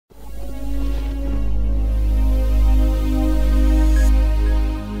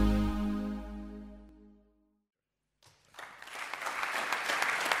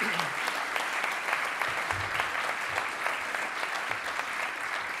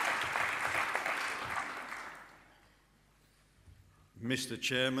Mr.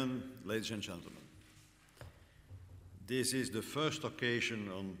 Chairman, ladies and gentlemen, this is the first occasion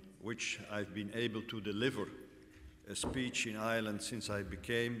on which I've been able to deliver a speech in Ireland since I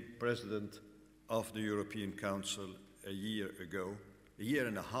became President of the European Council a year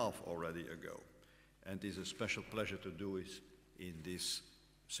and a half already ago. And it is a special pleasure to do it in this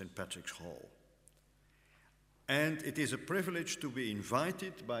St. Patrick's Hall. And it is a privilege to be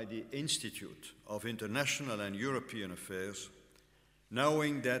invited by the Institute of International and European Affairs,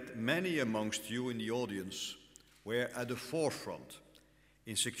 knowing that many amongst you in the audience were at the forefront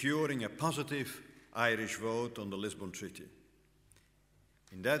in securing a positive Irish vote on the Lisbon Treaty.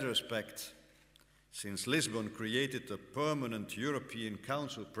 In that respect, since Lisbon created a permanent European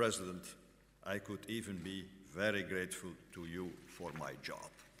Council President, I could even be very grateful to you for my job.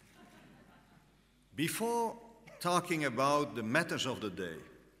 Before talking about the matters of the day,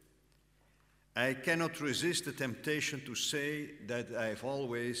 I cannot resist the temptation to say that I've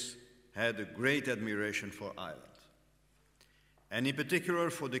always had a great admiration for Ireland, and in particular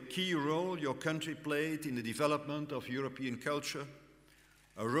for the key role your country played in the development of European culture,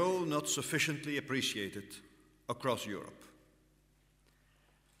 a role not sufficiently appreciated across Europe.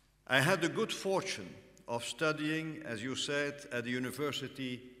 I had the good fortune of studying, as you said, at the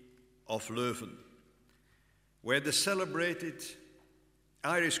University of Leuven, where the celebrated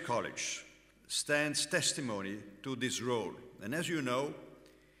Irish College stands testimony to this role. And as you know,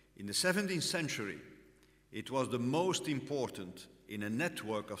 in the 17th century, it was the most important in a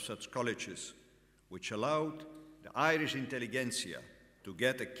network of such colleges, which allowed the Irish intelligentsia to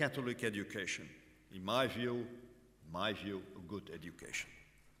get a Catholic education. In my view, a good education.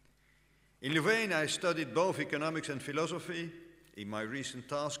 In Louvain, I studied both economics and philosophy. In my recent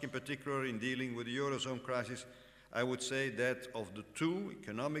task, in particular in dealing with the Eurozone crisis, I would say that of the two,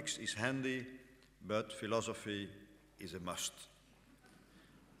 economics is handy, but philosophy is a must.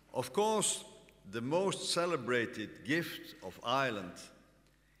 Of course, the most celebrated gift of Ireland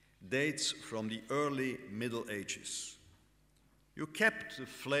dates from the early Middle Ages. You kept the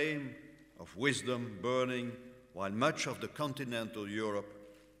flame of wisdom burning while much of the continental Europe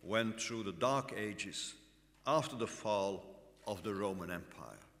went through the Dark Ages after the fall of the Roman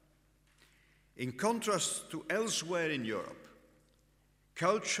Empire. In contrast to elsewhere in Europe,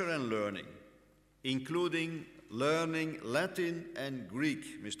 culture and learning, including learning Latin and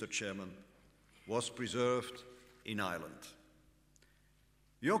Greek, Mr. Chairman, was preserved in Ireland.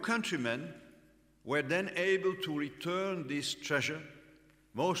 Your countrymen were then able to return this treasure,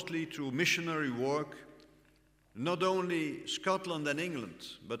 mostly through missionary work, not only Scotland and England,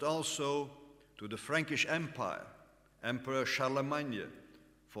 but also to the Frankish Empire, Emperor Charlemagne,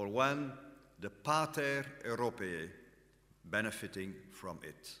 for one, the Pater Europae, benefiting from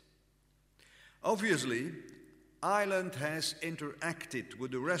it. Obviously, Ireland has interacted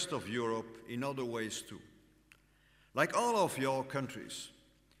with the rest of Europe in other ways too. Like all of your countries,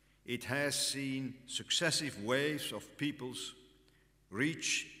 it has seen successive waves of peoples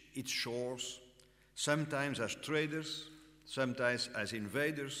reach its shores, sometimes as traders, sometimes as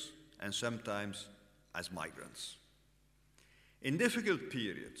invaders, and sometimes as migrants. In difficult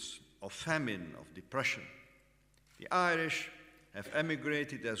periods of famine, of depression, the Irish have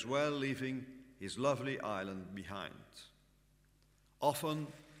emigrated as well, leaving his lovely island behind, often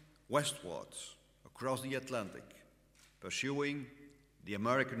westwards across the Atlantic, pursuing the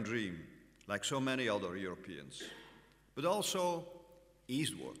American dream like so many other Europeans, but also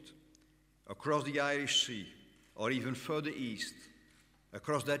eastward, across the Irish Sea, or even further east,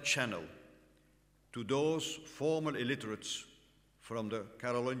 across that channel, to those former illiterates from the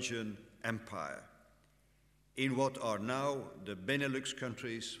Carolingian Empire, in what are now the Benelux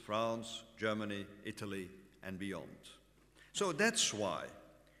countries, France, Germany, Italy, and beyond. So that's why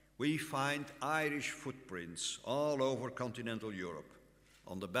we find Irish footprints all over continental Europe,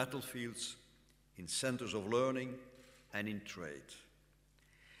 on the battlefields, in centers of learning, and in trade.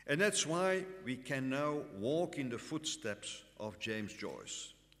 And that's why we can now walk in the footsteps of James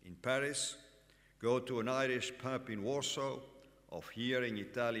Joyce in Paris, go to an Irish pub in Warsaw, of hearing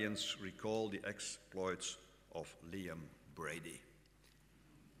Italians recall the exploits of Liam Brady.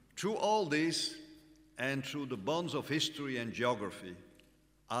 Through all this, and through the bonds of history and geography,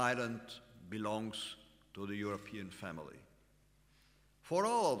 Ireland belongs to the European family. For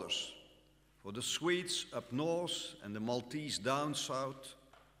all others, for the Swedes up north and the Maltese down south,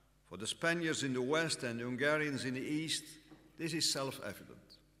 for the Spaniards in the west and the Hungarians in the east, this is self-evident.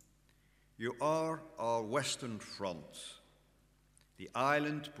 You are our Western Front, the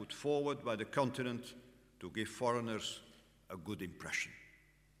island put forward by the continent to give foreigners a good impression.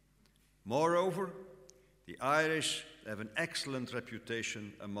 Moreover, the The Irish have an excellent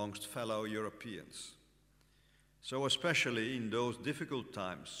reputation amongst fellow Europeans. So especially in those difficult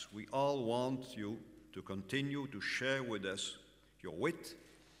times, we all want you to continue to share with us your wit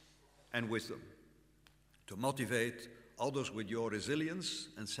and wisdom, to motivate others with your resilience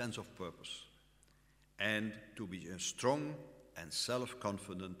and sense of purpose, and to be a strong and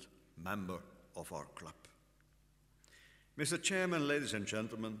self-confident member of our club. Mr. Chairman, ladies and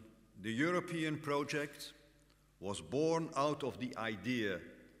gentlemen, the European project was born out of the idea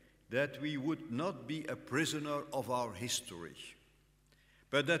that we would not be a prisoner of our history,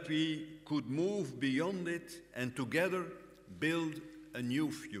 but that we could move beyond it and together build a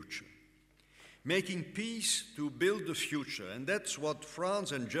new future. Making peace to build the future, and that's what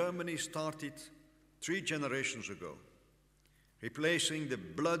France and Germany started 3 generations ago, replacing the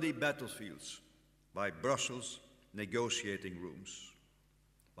bloody battlefields by Brussels negotiating rooms.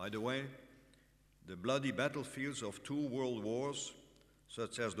 By the way, the bloody battlefields of 2 world wars,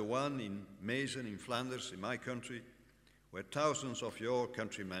 such as the one in Meissen in Flanders, in my country, where thousands of your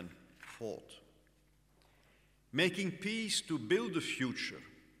countrymen fought. Making peace to build the future,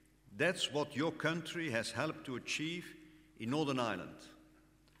 that's what your country has helped to achieve in Northern Ireland.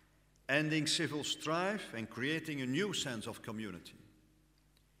 Ending civil strife and creating a new sense of community.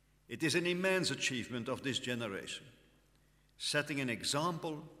 It is an immense achievement of this generation, setting an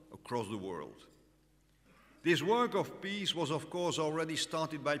example across the world. This work of peace was, of course, already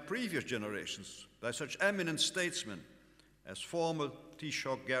started by previous generations, by such eminent statesmen as former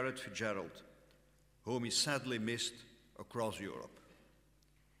Taoiseach Garret Fitzgerald, whom is sadly missed across Europe.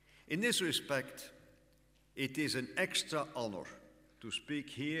 In this respect, it is an extra honor to speak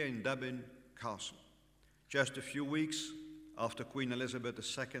here in Dublin Castle, just a few weeks after Queen Elizabeth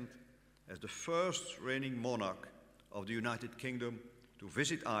II, as the first reigning monarch of the United Kingdom to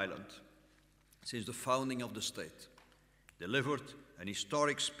visit Ireland since the founding of the state, delivered an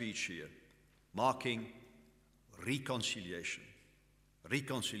historic speech here, marking reconciliation.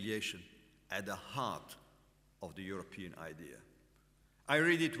 Reconciliation at the heart of the European idea. I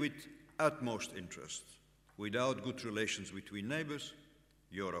read it with utmost interest. Without good relations between neighbors,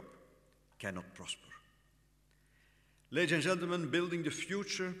 Europe cannot prosper. Ladies and gentlemen, building the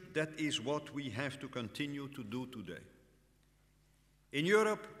future, that is what we have to continue to do today. In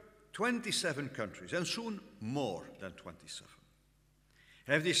Europe, 27 countries, and soon more than 27,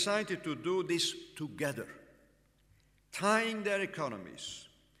 have decided to do this together, tying their economies,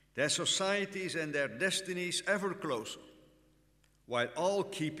 their societies and their destinies ever closer, while all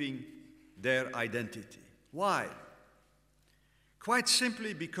keeping their identity. Why? Quite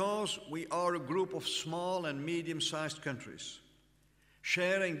simply because we are a group of small and medium-sized countries,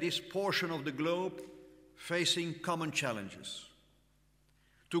 sharing this portion of the globe, facing common challenges.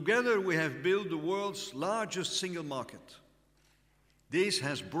 Together we have built the world's largest single market. This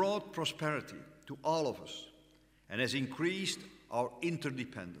has brought prosperity to all of us and has increased our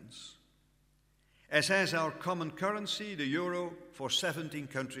interdependence, as has our common currency, the euro, for 17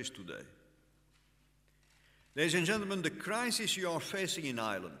 countries today. Ladies and gentlemen, the crisis you are facing in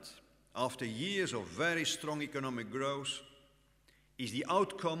Ireland, after years of very strong economic growth, is the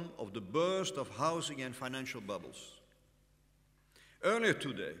outcome of the burst of housing and financial bubbles. Earlier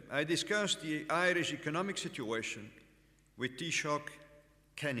today, I discussed the Irish economic situation with Taoiseach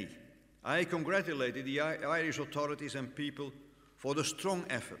Kenny. I congratulated the Irish authorities and people for the strong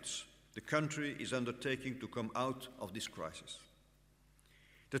efforts the country is undertaking to come out of this crisis.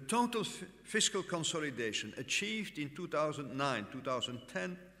 The total fiscal consolidation achieved in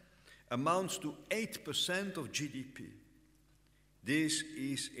 2009-2010 amounts to 8% of GDP. This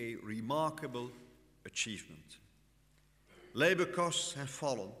is a remarkable achievement. Labour costs have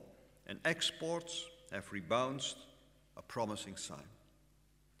fallen and exports have rebounded, a promising sign.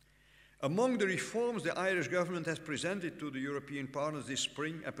 Among the reforms the Irish government has presented to the European partners this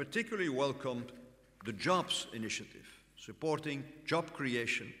spring, I particularly welcomed the Jobs Initiative, supporting job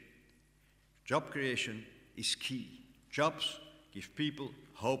creation. Job creation is key. Jobs give people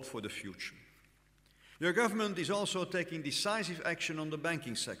hope for the future. Your government is also taking decisive action on the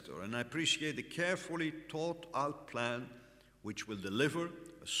banking sector, and I appreciate the carefully thought-out plan which will deliver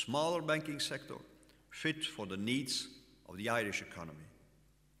a smaller banking sector fit for the needs of the Irish economy.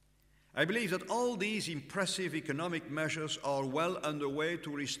 I believe that all these impressive economic measures are well underway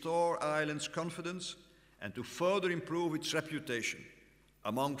to restore Ireland's confidence and to further improve its reputation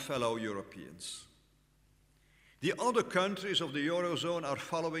among fellow Europeans. The other countries of the Eurozone are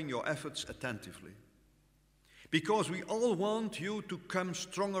following your efforts attentively, because we all want you to come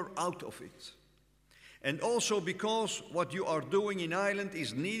stronger out of it. And also because what you are doing in Ireland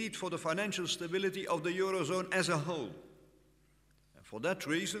is needed for the financial stability of the Eurozone as a whole. And for that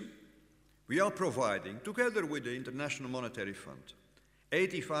reason, we are providing, together with the International Monetary Fund,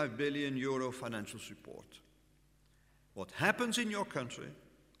 85 billion euro financial support. What happens in your country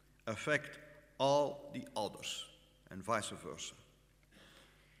affects all the others, and vice versa.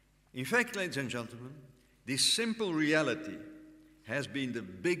 In fact, ladies and gentlemen, this simple reality has been the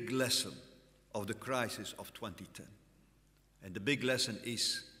big lesson of the crisis of 2010. And the big lesson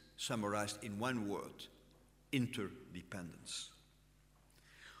is summarized in one word: interdependence.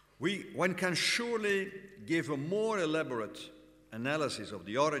 One can surely give a more elaborate analysis of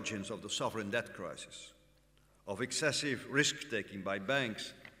the origins of the sovereign debt crisis, of excessive risk-taking by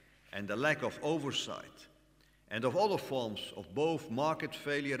banks and the lack of oversight, and of other forms of both market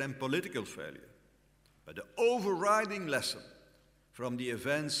failure and political failure. But the overriding lesson from the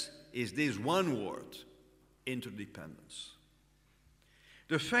events is this one word: interdependence.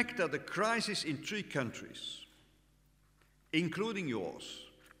 The fact that the crisis in 3 countries, including yours,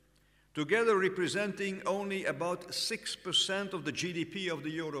 together representing only about 6% of the GDP of the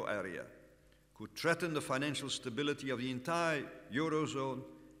euro area, could threaten the financial stability of the entire Eurozone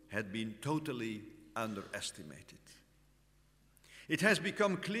had been totally underestimated. It has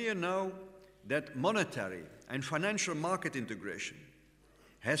become clear now that monetary and financial market integration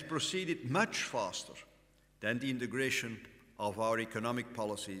has proceeded much faster than the integration of our economic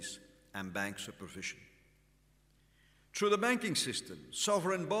policies and bank supervision. Through the banking system,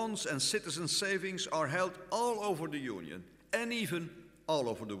 sovereign bonds and citizen savings are held all over the Union and even all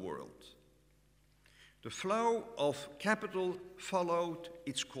over the world. The flow of capital followed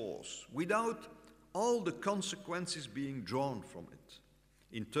its course without all the consequences being drawn from it,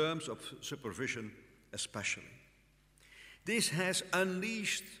 in terms of supervision especially. This has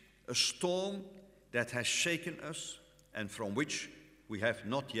unleashed a storm that has shaken us and from which we have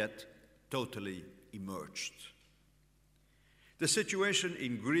not yet totally emerged. The situation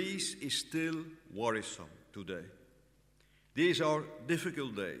in Greece is still worrisome today. These are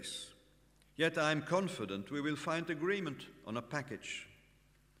difficult days, yet I am confident we will find agreement on a package.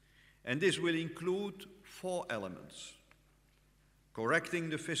 And this will include 4 elements: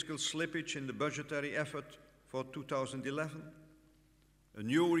 correcting the fiscal slippage in the budgetary effort for 2011, a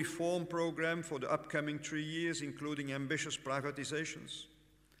new reform program for the upcoming 3 years, including ambitious privatizations,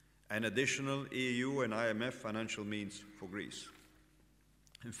 and additional EU and IMF financial means for Greece.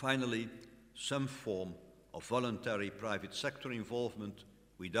 And finally, some form of voluntary private sector involvement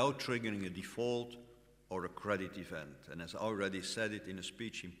without triggering a default or a credit event. And as I already said it in a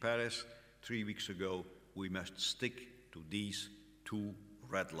speech in Paris 3 weeks ago, we must stick to these 2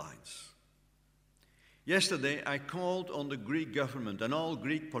 red lines. Yesterday, I called on the Greek government and all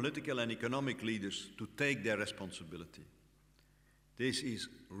Greek political and economic leaders to take their responsibility. This is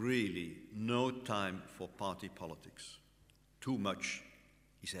really no time for party politics. Too much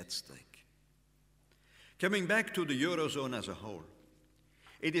is at stake. Coming back to the Eurozone as a whole,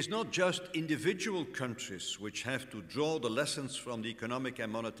 it is not just individual countries which have to draw the lessons from the economic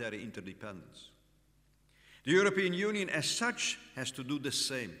and monetary interdependence. The European Union as such has to do the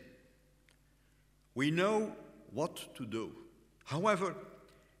same. We know what to do. However,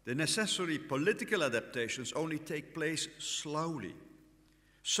 the necessary political adaptations only take place slowly.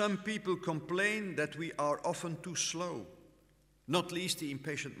 Some people complain that we are often too slow, not least the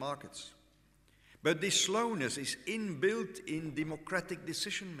impatient markets. But this slowness is inbuilt in democratic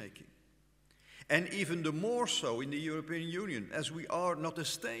decision-making, and even the more so in the European Union, as we are not a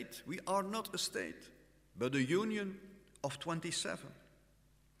state. We are not a state, but a union of 27.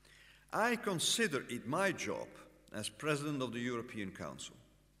 I consider it my job as President of the European Council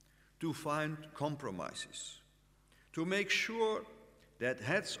to find compromises, to make sure that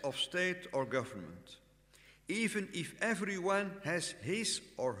heads of state or government, even if everyone has his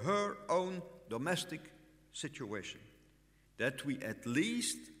or her own domestic situation, that we at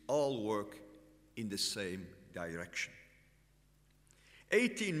least all work in the same direction.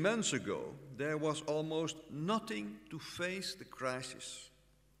 18 months ago, there was almost nothing to face the crisis.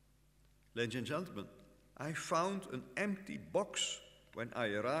 Ladies and gentlemen, I found an empty box when I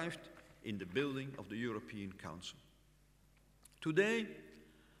arrived in the building of the European Council. Today,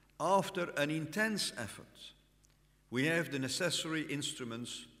 after an intense effort, we have the necessary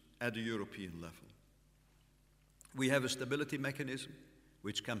instruments at the European level. We have a stability mechanism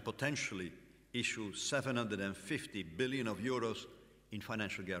which can potentially issue 750 billion of euros in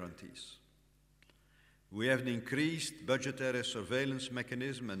financial guarantees. We have an increased budgetary surveillance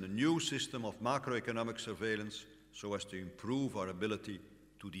mechanism and a new system of macroeconomic surveillance so as to improve our ability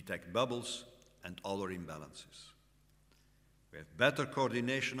to detect bubbles and other imbalances. We have better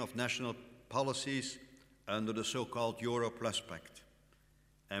coordination of national policies under the so-called Euro Plus Pact,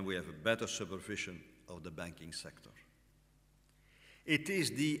 and we have a better supervision of the banking sector. It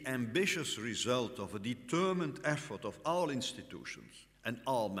is the ambitious result of a determined effort of all institutions and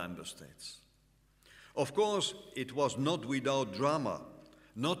all member states. Of course, it was not without drama,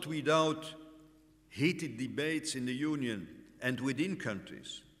 not without heated debates in the Union and within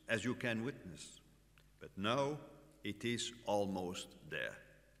countries, as you can witness. But now it is almost there.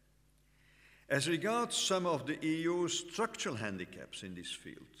 As regards some of the EU's structural handicaps in this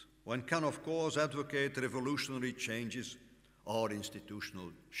field, one can of course advocate revolutionary changes or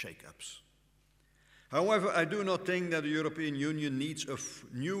institutional shake-ups. However, I do not think that the European Union needs a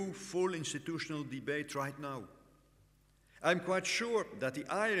new full institutional debate right now. I'm quite sure that the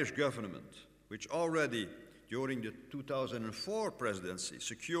Irish government, which already during the 2004 presidency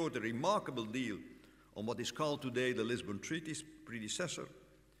secured a remarkable deal on what is called today the Lisbon Treaty's predecessor,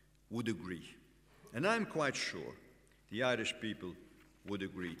 would agree. And I'm quite sure the Irish people would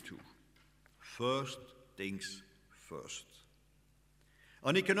agree too. First things first.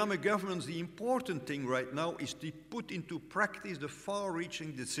 On economic governance, the important thing right now is to put into practice the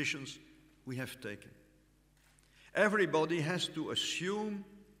far-reaching decisions we have taken. Everybody has to assume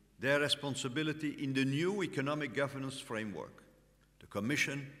their responsibility in the new economic governance framework. The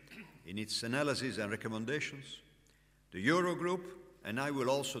Commission, in its analysis and recommendations, the Eurogroup, and I will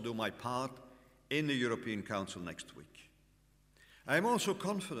also do my part in the European Council next week. I am also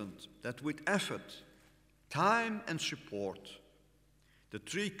confident that with effort, time and support, the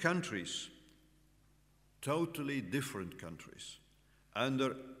three countries, totally different countries,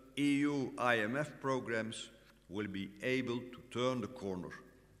 under EU IMF programs will be able to turn the corner.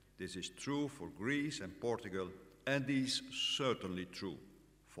 This is true for Greece and Portugal, and is certainly true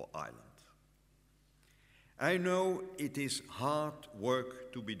for Ireland. I know it is hard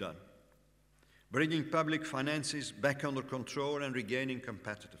work to be done, bringing public finances back under control and regaining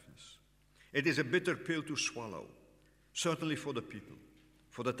competitiveness. It is a bitter pill to swallow, certainly for the people,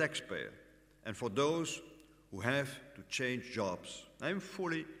 for the taxpayer, and for those who have to change jobs. I am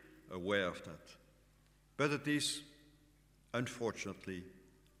fully aware of that. But it is, unfortunately,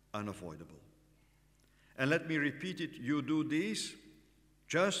 unavoidable. And let me repeat it, you do this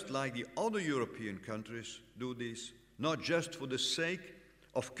just like the other European countries do this, not just for the sake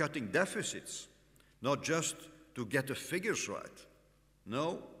of cutting deficits, not just to get the figures right.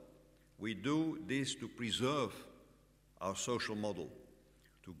 No, we do this to preserve our social model,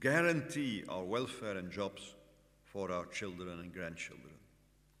 to guarantee our welfare and jobs for our children and grandchildren.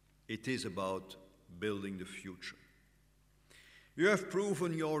 It is about building the future. You have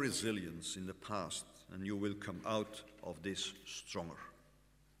proven your resilience in the past, and you will come out of this stronger.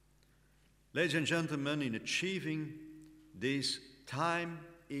 Ladies and gentlemen, in achieving this, time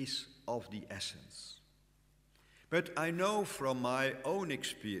is of the essence. But I know from my own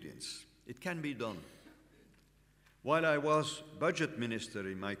experience, it can be done. While I was budget minister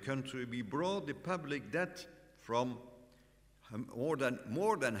in my country, we brought the public debt from more than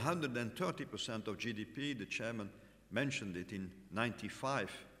 130% of GDP, the chairman mentioned it, in 95,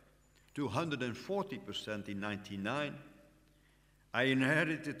 to 140% in 99. I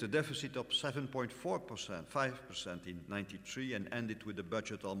inherited a deficit of 7.4%, 5% in 93, and ended with the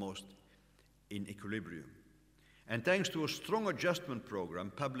budget almost in equilibrium. And thanks to a strong adjustment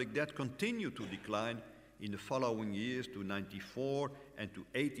program, public debt continued to decline in the following years to 94 and to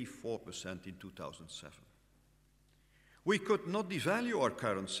 84% in 2007. We could not devalue our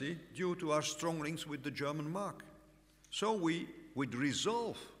currency due to our strong links with the German mark. So we, with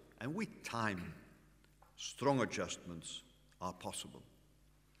resolve and with time, strong adjustments are possible.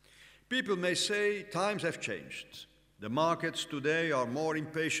 People may say times have changed. The markets today are more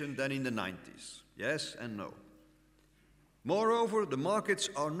impatient than in the 90s. Yes and no. Moreover, the markets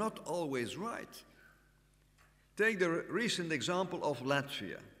are not always right. Take the recent example of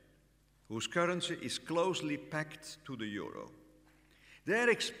Latvia, whose currency is closely pegged to the euro. Their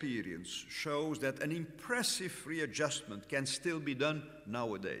experience shows that an impressive readjustment can still be done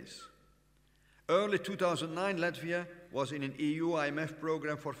nowadays. Early 2009, Latvia was in an EU IMF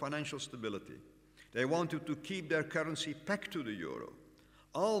program for financial stability. They wanted to keep their currency pegged to the euro.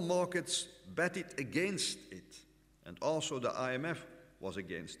 All markets betted against it, and also the IMF was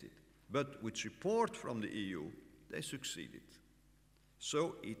against it. But with support from the EU, they succeeded.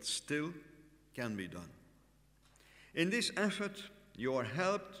 So it still can be done. In this effort, you are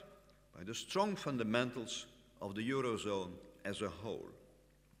helped by the strong fundamentals of the Eurozone as a whole,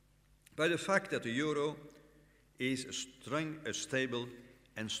 by the fact that the euro is a stable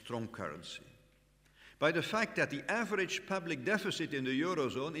and strong currency. by the fact that the average public deficit in the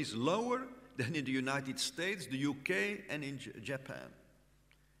Eurozone is lower than in the United States, the UK, and in Japan.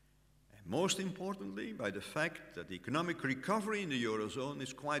 And most importantly, by the fact that the economic recovery in the Eurozone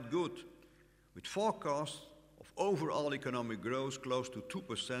is quite good, with forecasts of overall economic growth close to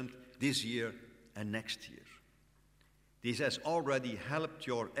 2% this year and next year. This has already helped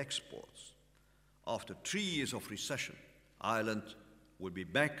your exports. After 3 years of recession, Ireland will be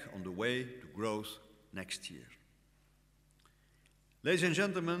back on the way to growth next year. Ladies and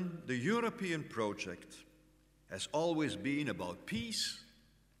gentlemen, the European project has always been about peace,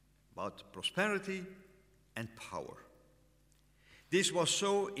 about prosperity, and power. This was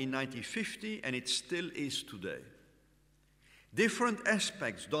so in 1950, and it still is today. Different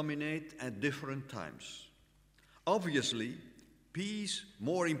aspects dominate at different times. Obviously, peace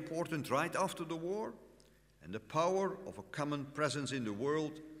more important right after the war, and the power of a common presence in the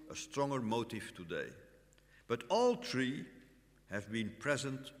world a stronger motive today. But all three have been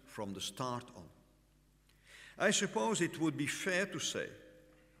present from the start on. I suppose it would be fair to say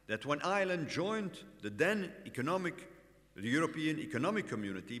that when Ireland joined the then the European Economic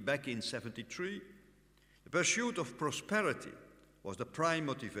Community back in 1973, the pursuit of prosperity was the prime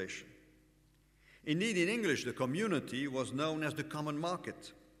motivation. Indeed, in English, the community was known as the common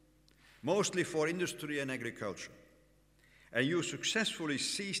market, mostly for industry and agriculture. And you successfully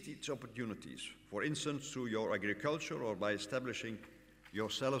seized its opportunities, for instance, through your agriculture or by establishing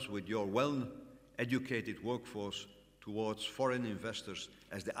yourselves with your well-educated workforce towards foreign investors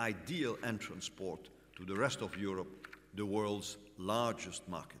as the ideal entrance port to the rest of Europe, the world's largest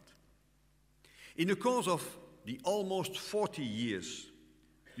market. In the course of the almost 40 years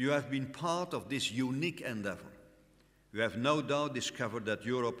you have been part of this unique endeavor, you have no doubt discovered that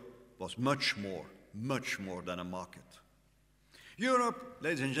Europe was much more than a market. Europe,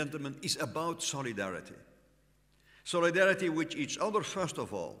 ladies and gentlemen, is about solidarity. Solidarity with each other first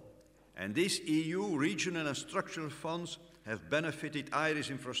of all. And these EU regional and structural funds have benefited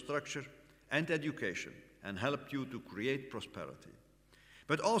Irish infrastructure and education and helped you to create prosperity.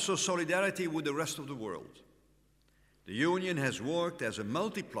 But also solidarity with the rest of the world. The Union has worked as a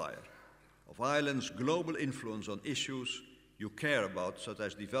multiplier of Ireland's global influence on issues you care about, such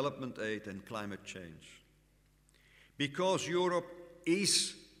as development aid and climate change. Because Europe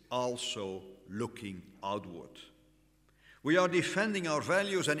is also looking outward. We are defending our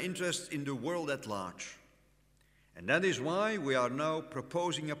values and interests in the world at large. And that is why we are now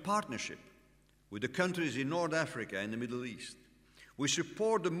proposing a partnership with the countries in North Africa and the Middle East. We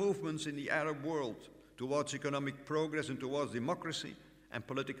support the movements in the Arab world towards economic progress and towards democracy and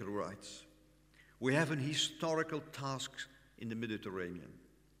political rights. We have an historical task in the Mediterranean.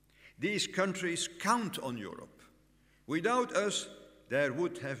 These countries count on Europe. Without us, there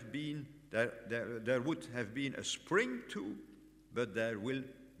would have been a spring too, but there will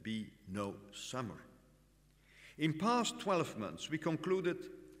be no summer. In past 12 months, we concluded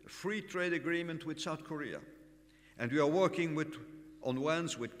a free trade agreement with South Korea, and we are working on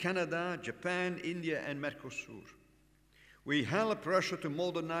ones with Canada, Japan, India, and Mercosur. We help Russia to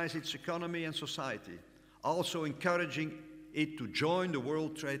modernize its economy and society, also encouraging it to join the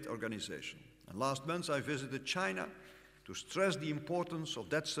World Trade Organization. And last month, I visited China to stress the importance of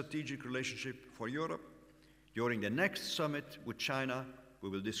that strategic relationship for Europe. During the next summit with China, we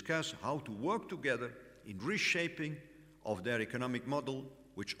will discuss how to work together in reshaping of their economic model,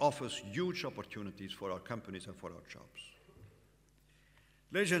 which offers huge opportunities for our companies and for our jobs.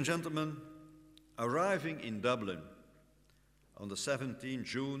 Ladies and gentlemen, arriving in Dublin on the 17th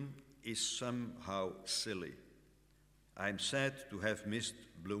June is somehow silly. I am sad to have missed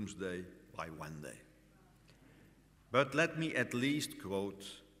Bloomsday by one day. But let me at least quote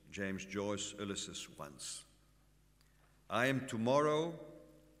James Joyce Ulysses once. I am tomorrow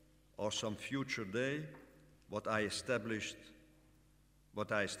or some future day what I established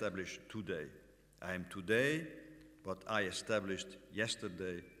today. I am today what I established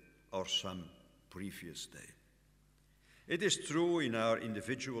yesterday or some previous day. It is true in our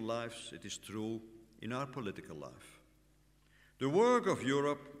individual lives, it is true in our political life. The work of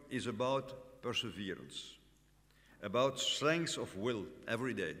Europe is about perseverance, about strength of will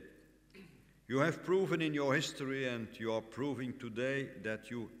every day. You have proven in your history and you are proving today that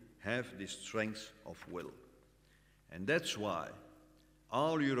you have this strength of will. And that's why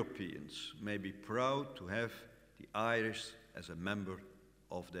all Europeans may be proud to have the Irish as a member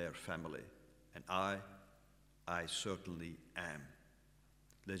of their family. And I certainly am.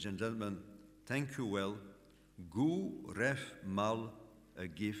 Ladies and gentlemen, thank you well. Gu ref mal a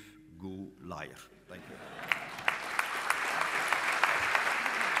gif gu liar. Thank you.